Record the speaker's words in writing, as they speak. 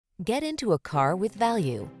Get into a car with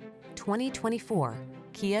value. 2024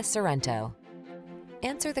 Kia Sorento.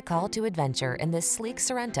 Answer the call to adventure in this sleek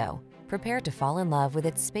Sorento. Prepare to fall in love with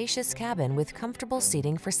its spacious cabin with comfortable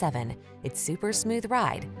seating for 7, its super smooth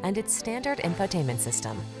ride, and its standard infotainment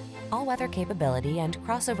system. All-weather capability and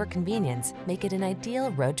crossover convenience make it an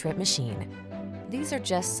ideal road trip machine. These are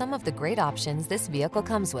just some of the great options this vehicle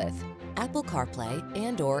comes with: Apple CarPlay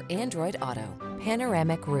and/or Android Auto,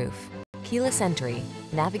 panoramic roof, keyless entry,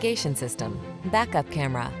 navigation system, backup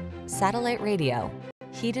camera, satellite radio,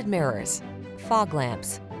 heated mirrors, fog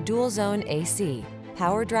lamps, dual zone AC,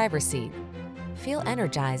 power driver's seat. Feel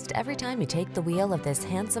energized every time you take the wheel of this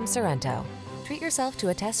handsome Sorento. Treat yourself to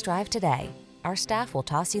a test drive today. Our staff will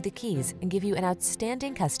toss you the keys and give you an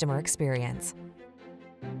outstanding customer experience.